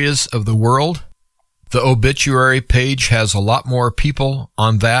most areas of the world, the obituary page has a lot more people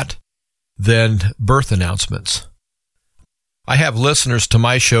on that than birth announcements. I have listeners to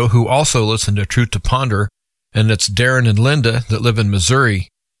my show who also listen to Truth to Ponder, and it's Darren and Linda that live in Missouri.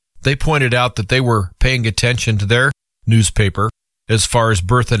 They pointed out that they were paying attention to their newspaper as far as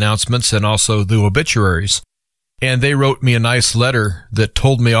birth announcements and also the obituaries. And they wrote me a nice letter that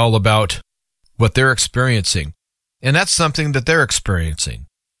told me all about what they're experiencing. And that's something that they're experiencing,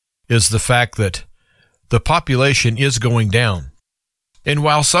 is the fact that the population is going down. And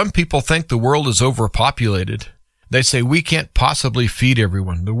while some people think the world is overpopulated, they say we can't possibly feed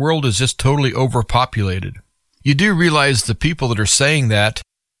everyone. The world is just totally overpopulated. You do realize the people that are saying that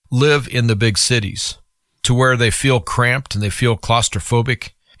live in the big cities, to where they feel cramped and they feel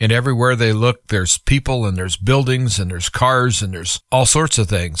claustrophobic. And everywhere they look, there's people and there's buildings and there's cars and there's all sorts of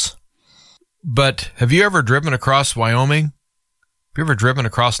things. But have you ever driven across Wyoming? Have you ever driven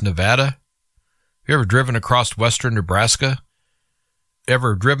across Nevada? Have you ever driven across western Nebraska?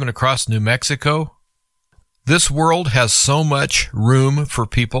 Ever driven across New Mexico? This world has so much room for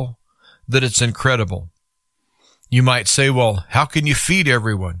people that it's incredible. You might say, well, how can you feed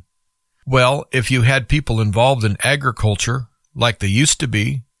everyone? Well, if you had people involved in agriculture like they used to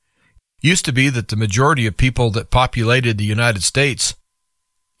be that the majority of people that populated the United States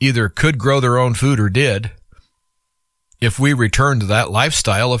either could grow their own food or did. If we returned to that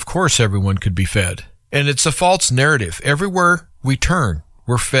lifestyle, of course everyone could be fed. And it's a false narrative. Everywhere we turn,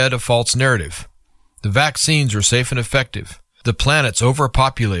 we're fed a false narrative. The vaccines are safe and effective. The planet's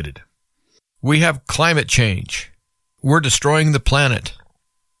overpopulated. We have climate change. We're destroying the planet.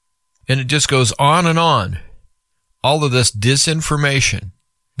 And it just goes on and on. All of this disinformation.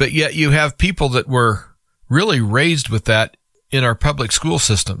 But yet you have people that were really raised with that in our public school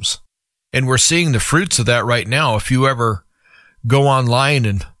systems. And we're seeing the fruits of that right now. If you ever go online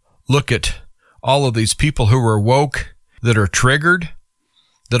and look at all of these people who are woke, that are triggered,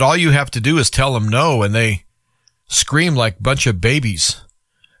 that all you have to do is tell them no, and they scream like a bunch of babies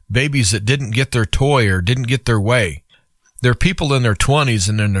that didn't get their toy or didn't get their way. There are people in their 20s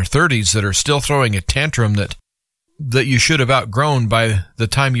and in their 30s that are still throwing a tantrum that you should have outgrown by the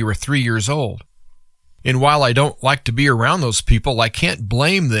time you were 3 years old. And while I don't like to be around those people, I can't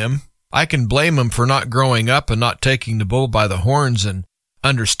blame them I can blame them for not growing up and not taking the bull by the horns and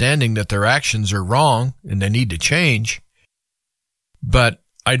understanding that their actions are wrong and they need to change. But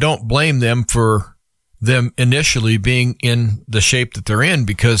I don't blame them for them initially being in the shape that they're in,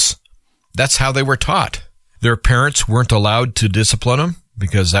 because that's how they were taught. Their parents weren't allowed to discipline them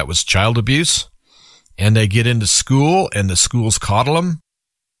because that was child abuse. And they get into school and the schools coddle them.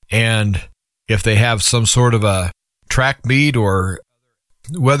 And if they have some sort of a track meet, or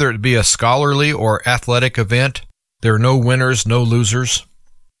whether it be a scholarly or athletic event, there are no winners, no losers.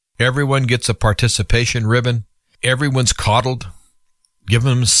 Everyone gets a participation ribbon. Everyone's coddled, giving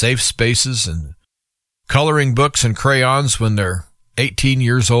them safe spaces and coloring books and crayons when they're 18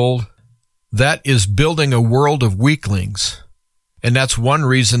 years old. That is building a world of weaklings. And that's one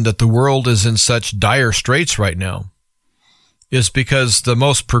reason that the world is in such dire straits right now, is because the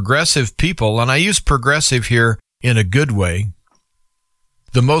most progressive people, and I use progressive here in a good way,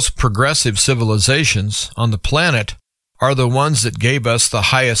 the most progressive civilizations on the planet are the ones that gave us the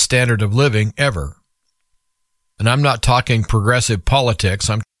highest standard of living ever. And I'm not talking progressive politics.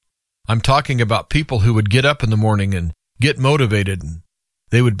 I'm talking about people who would get up in the morning and get motivated, and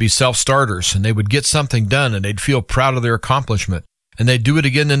they would be self-starters, and they would get something done, and they'd feel proud of their accomplishment, and they'd do it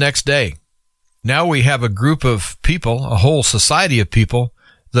again the next day. Now we have a group of people, a whole society of people,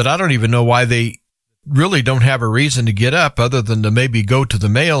 that I don't even know why they really don't have a reason to get up other than to maybe go to the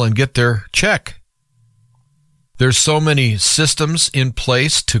mail and get their check. There's so many systems in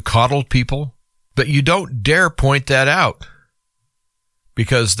place to coddle people, but you don't dare point that out,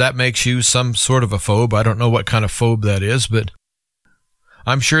 because that makes you some sort of a phobe. I don't know what kind of phobe that is, but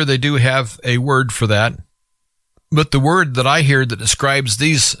I'm sure they do have a word for that. But the word that I hear that describes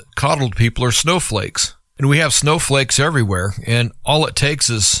these coddled people are snowflakes. And we have snowflakes everywhere, and all it takes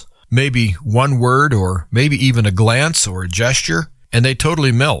is maybe one word or maybe even a glance or a gesture, and they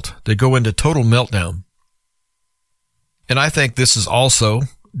totally melt. They go into total meltdown. And I think this is also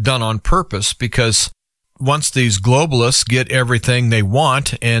done on purpose, because once these globalists get everything they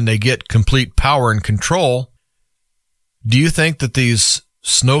want and they get complete power and control, do you think that these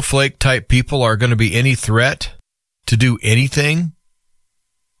snowflake type people are going to be any threat to do anything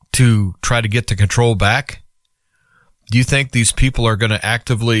to try to get the control back? Do you think these people are going to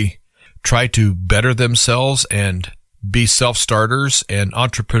actively try to better themselves and be self-starters and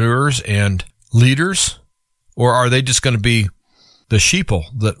entrepreneurs and leaders? Or are they just going to be the sheeple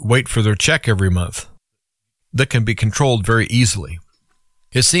that wait for their check every month, that can be controlled very easily?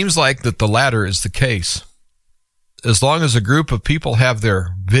 It seems like that the latter is the case. As long as a group of people have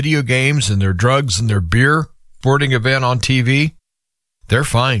their video games and their drugs and their beer sporting event on TV, they're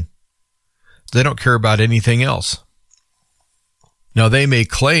fine. They don't care about anything else. Now, they may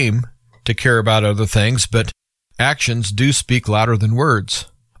claim to care about other things, but actions do speak louder than words.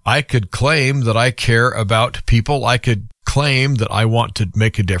 I could claim that I care about people. I could claim that I want to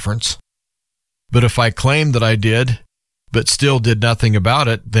make a difference. But if I claim that I did, but still did nothing about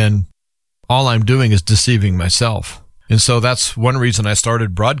it, then all I'm doing is deceiving myself. And so that's one reason I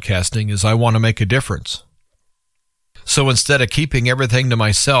started broadcasting, is I want to make a difference. So instead of keeping everything to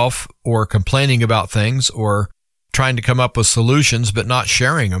myself or complaining about things or trying to come up with solutions but not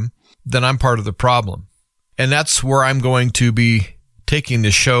sharing them, then I'm part of the problem. And that's where I'm going to be taking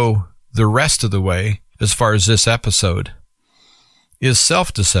the show the rest of the way, as far as this episode, is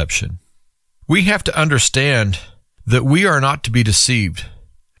self-deception. We have to understand that we are not to be deceived.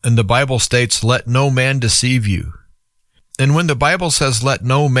 And the Bible states, let no man deceive you. And when the Bible says, let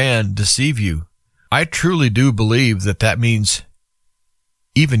no man deceive you, I truly do believe that that means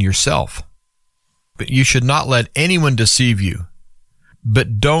even yourself. But you should not let anyone deceive you.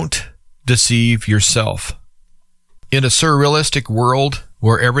 But don't deceive yourself. In a surrealistic world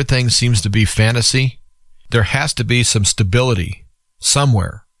where everything seems to be fantasy, there has to be some stability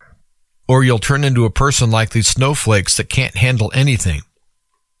somewhere, or you'll turn into a person like these snowflakes that can't handle anything.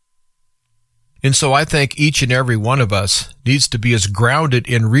 And so I think each and every one of us needs to be as grounded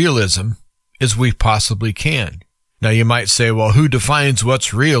in realism as we possibly can. Now you might say, well, who defines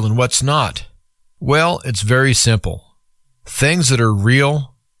what's real and what's not? Well, it's very simple. Things that are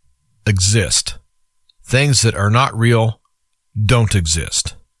real exist. Things that are not real don't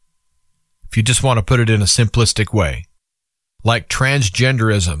exist. If you just want to put it in a simplistic way. Like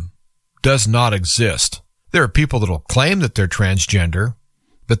transgenderism does not exist. There are people that will claim that they're transgender,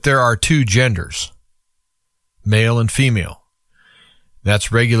 but there are two genders, male and female.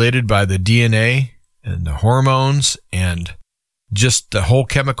 That's regulated by the DNA and the hormones and just the whole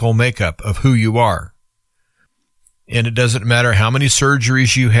chemical makeup of who you are. And it doesn't matter how many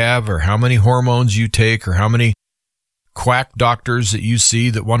surgeries you have or how many hormones you take or how many quack doctors that you see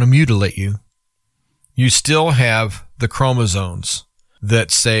that want to mutilate you, you still have the chromosomes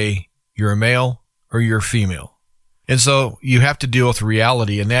that say you're a male or you're a female. And so you have to deal with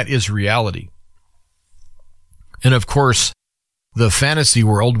reality, and that is reality. And of course, the fantasy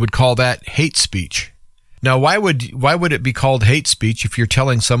world would call that hate speech. Now, why would it be called hate speech if you're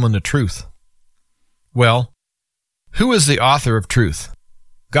telling someone the truth? Well, who is the author of truth?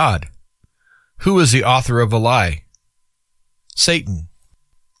 God. Who is the author of a lie? Satan.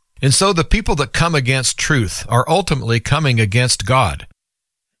 And so the people that come against truth are ultimately coming against God.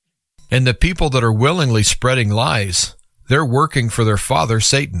 And the people that are willingly spreading lies, they're working for their father,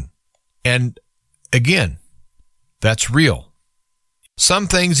 Satan. And again, that's real. Some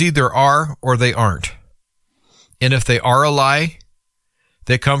things either are or they aren't. And if they are a lie,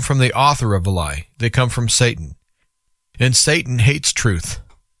 they come from the author of a lie. They come from Satan. And Satan hates truth.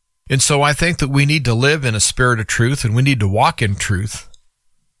 And so I think that we need to live in a spirit of truth, and we need to walk in truth.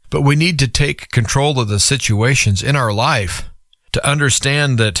 But we need to take control of the situations in our life to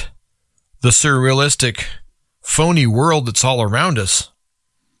understand that the surrealistic, phony world that's all around us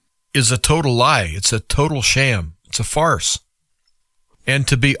is a total lie. It's a total sham. It's a farce. And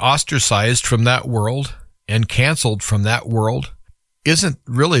to be ostracized from that world and canceled from that world isn't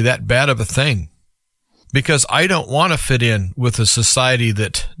really that bad of a thing. Because I don't want to fit in with a society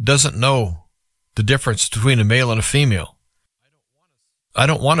that doesn't know the difference between a male and a female. I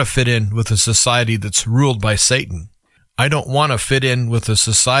don't want to fit in with a society that's ruled by Satan. I don't want to fit in with a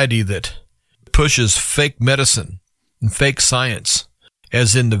society that pushes fake medicine and fake science,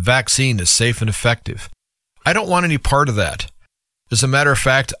 as in the vaccine is safe and effective. I don't want any part of that. As a matter of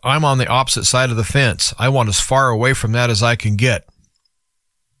fact, I'm on the opposite side of the fence. I want as far away from that as I can get.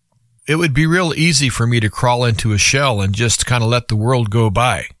 It would be real easy for me to crawl into a shell and just kind of let the world go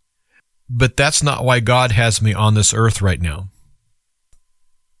by. But that's not why God has me on this earth right now.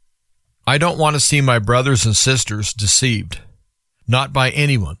 I don't want to see my brothers and sisters deceived, not by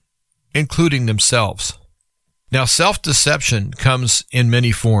anyone, including themselves. Now, self-deception comes in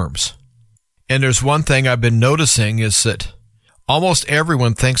many forms. And there's one thing I've been noticing is that almost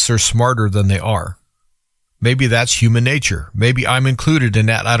everyone thinks they're smarter than they are. Maybe that's human nature. Maybe I'm included in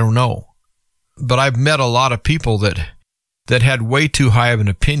that. I don't know. But I've met a lot of people that had way too high of an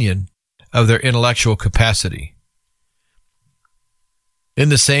opinion of their intellectual capacity.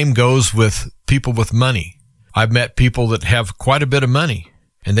 And the same goes with people with money. I've met people that have quite a bit of money,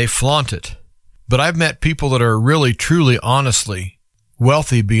 and they flaunt it. But I've met people that are really, truly, honestly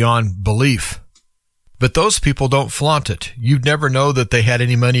wealthy beyond belief. But those people don't flaunt it. You'd never know that they had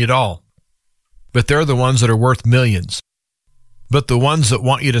any money at all. But they're the ones that are worth millions. But the ones that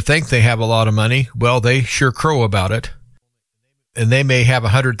want you to think they have a lot of money, well, they sure crow about it. And they may have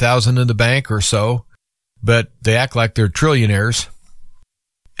 100,000 in the bank or so, but they act like they're trillionaires.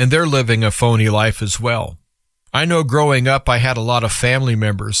 And they're living a phony life as well. I know growing up, I had a lot of family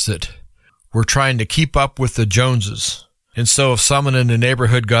members that were trying to keep up with the Joneses. And so if someone in the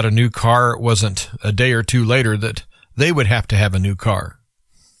neighborhood got a new car, it wasn't a day or two later that they would have to have a new car.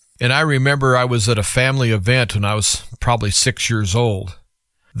 And I remember I was at a family event when I was probably 6 years old,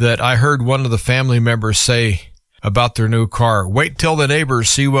 that I heard one of the family members say about their new car, "Wait till the neighbors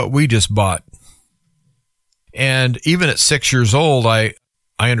see what we just bought." And even at 6 years old, I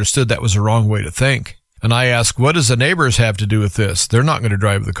understood that was the wrong way to think. And I asked, what does the neighbors have to do with this? They're not going to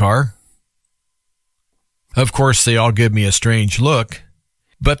drive the car. Of course, they all give me a strange look.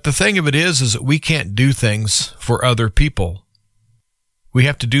 But the thing of it is that we can't do things for other people. We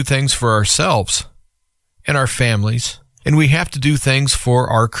have to do things for ourselves and our families, and we have to do things for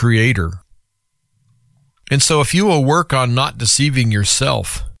our Creator. And so if you will work on not deceiving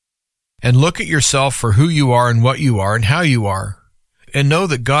yourself and look at yourself for who you are and what you are and how you are, and know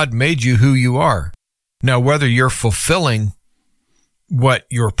that God made you who you are. Now, whether you're fulfilling what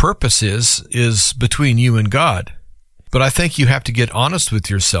your purpose is between you and God. But I think you have to get honest with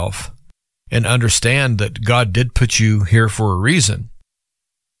yourself and understand that God did put you here for a reason.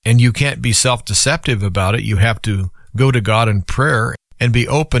 And you can't be self-deceptive about it. You have to go to God in prayer and be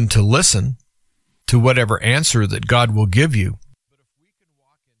open to listen to whatever answer that God will give you.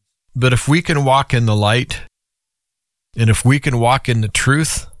 But if we can walk in the light, and if we can walk in the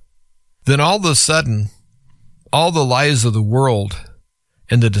truth, then all of a sudden, all the lies of the world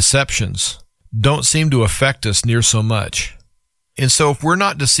and the deceptions don't seem to affect us near so much. And so if we're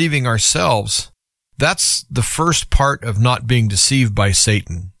not deceiving ourselves, that's the first part of not being deceived by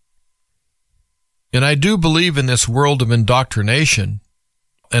Satan. And I do believe in this world of indoctrination,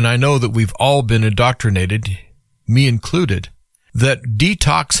 and I know that we've all been indoctrinated, me included, that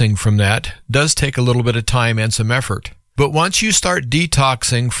detoxing from that does take a little bit of time and some effort. But once you start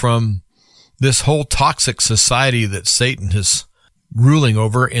detoxing from this whole toxic society that Satan is ruling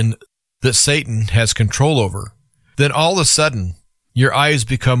over and that Satan has control over, then all of a sudden your eyes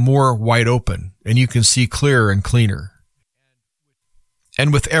become more wide open and you can see clearer and cleaner.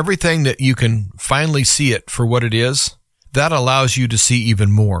 And with everything that you can finally see it for what it is, that allows you to see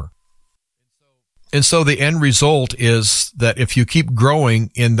even more. And so the end result is that if you keep growing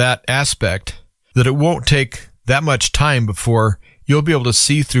in that aspect, that it won't take that much time before you'll be able to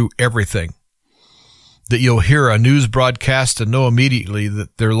see through everything. That you'll hear a news broadcast and know immediately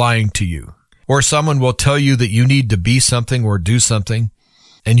that they're lying to you. Or someone will tell you that you need to be something or do something,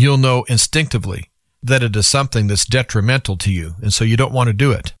 and you'll know instinctively that it is something that's detrimental to you, and so you don't want to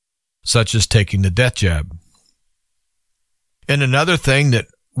do it, such as taking the death jab. And another thing that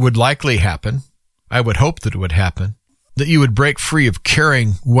would likely happen, I would hope that it would happen, that you would break free of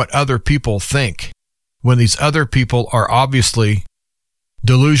caring what other people think when these other people are obviously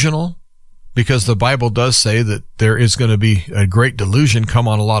delusional, because the Bible does say that there is going to be a great delusion come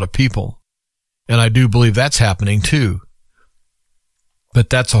on a lot of people. And I do believe that's happening too. But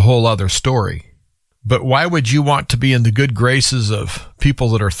that's a whole other story. But why would you want to be in the good graces of people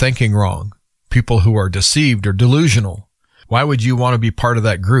that are thinking wrong, people who are deceived or delusional? Why would you want to be part of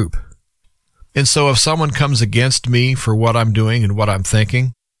that group? And so if someone comes against me for what I'm doing and what I'm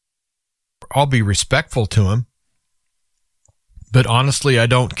thinking, I'll be respectful to him. But honestly, I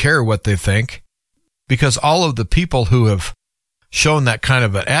don't care what they think, because all of the people who have shown that kind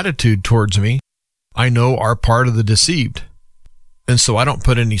of an attitude towards me, I know are part of the deceived. And so I don't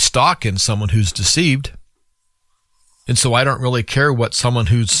put any stock in someone who's deceived. And so I don't really care what someone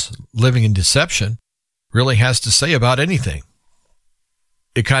who's living in deception really has to say about anything.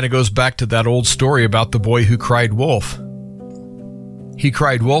 It kind of goes back to that old story about the boy who cried wolf. He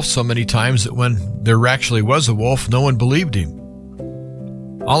cried wolf so many times that when there actually was a wolf, no one believed him.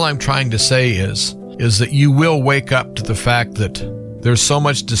 All I'm trying to say is that you will wake up to the fact that there's so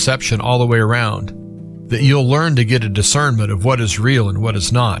much deception all the way around that you'll learn to get a discernment of what is real and what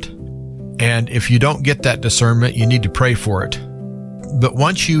is not. And if you don't get that discernment, you need to pray for it. But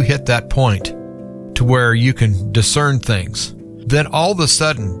once you hit that point to where you can discern things, then all of a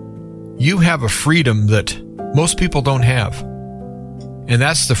sudden you have a freedom that most people don't have. And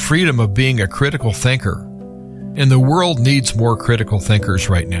that's the freedom of being a critical thinker. And the world needs more critical thinkers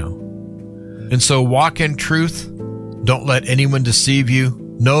right now. And so walk in truth. Don't let anyone deceive you.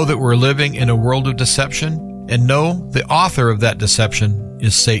 Know that we're living in a world of deception, and know the author of that deception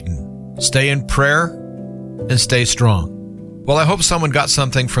is Satan. Stay in prayer and stay strong. Well, I hope someone got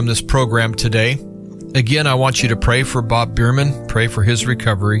something from this program today. Again, I want you to pray for Bob Bierman, pray for his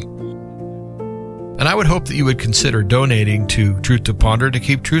recovery. And I would hope that you would consider donating to Truth to Ponder to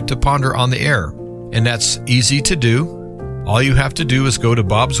keep Truth to Ponder on the air. And that's easy to do. All you have to do is go to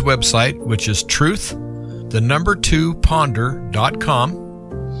Bob's website, which is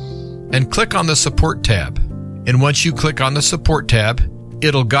truth2ponder.com, and click on the support tab. And once you click on the support tab,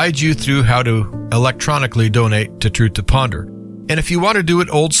 it'll guide you through how to electronically donate to Truth to Ponder. And if you want to do it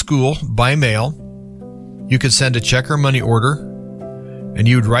old school, by mail, you could send a check or money order, and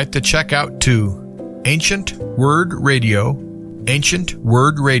you would write the check out to Ancient Word Radio,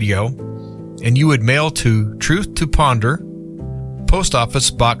 and you would mail to Truth to Ponder, Post Office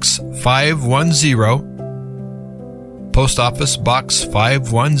Box 510, Post Office Box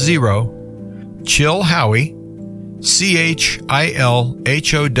 510, Chilhowie, Chilhowie,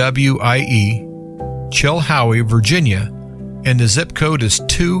 Chilhowie, Virginia, and the zip code is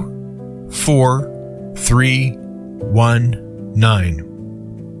 24319.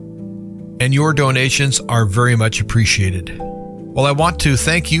 And your donations are very much appreciated. Well, I want to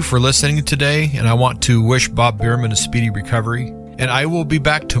thank you for listening today, and I want to wish Bob Bierman a speedy recovery. And I will be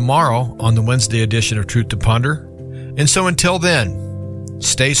back tomorrow on the Wednesday edition of Truth to Ponder. And so until then,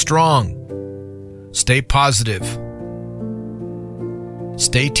 stay strong, stay positive,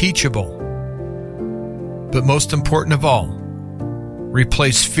 stay teachable, but most important of all,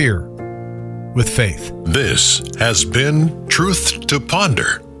 replace fear with faith. This has been Truth to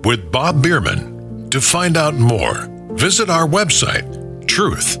Ponder with Bob Bierman. To find out more, visit our website,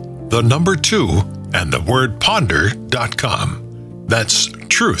 truth2ponder.com. That's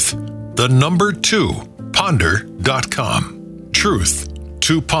truth2ponder.com. Truth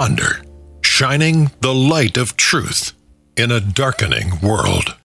to Ponder, shining the light of truth in a darkening world.